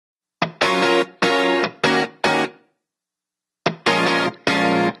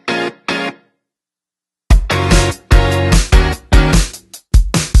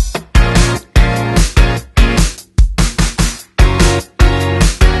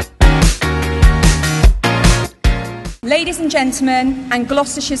ladies and gentlemen, and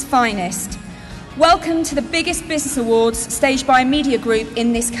Gloucestershire's finest. Welcome to the biggest business awards staged by a media group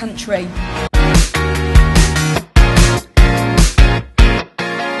in this country.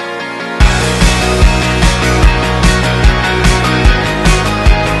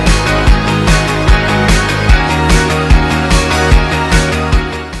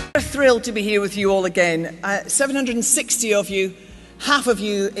 Thrilled to be here with you all again. 760 of you, half of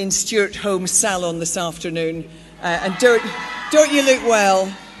you in Stuart Home's salon this afternoon, and don't you look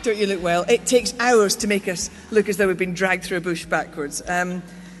well? Don't you look well? It takes hours to make us look as though we've been dragged through a bush backwards. And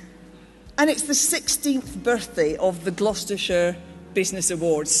it's the 16th birthday of the Gloucestershire Business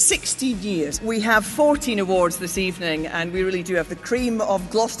Awards. 16 years. We have 14 awards this evening, and we really do have the cream of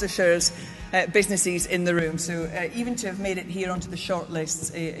Gloucestershire's businesses in the room. So even to have made it here onto the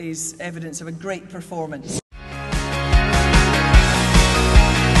shortlists is evidence of a great performance.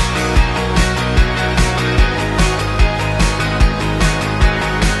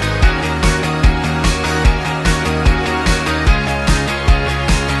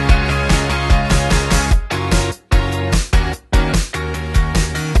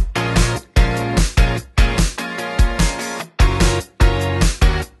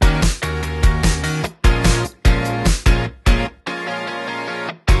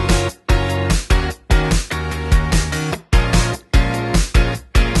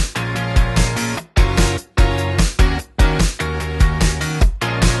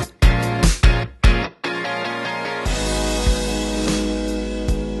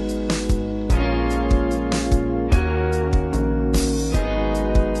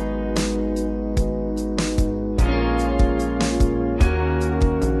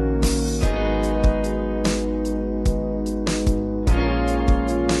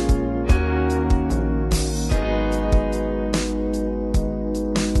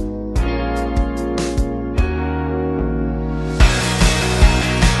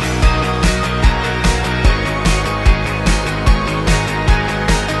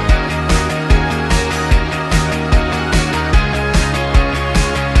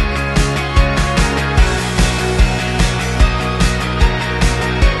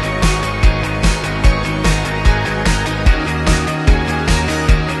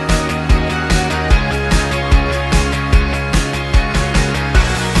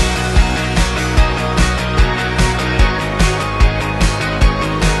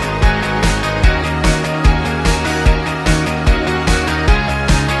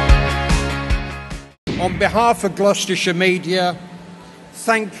 On behalf of Gloucestershire Media,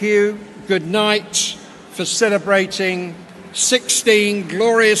 thank you, good night, for celebrating 16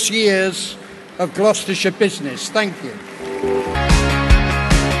 glorious years of Gloucestershire business. Thank you.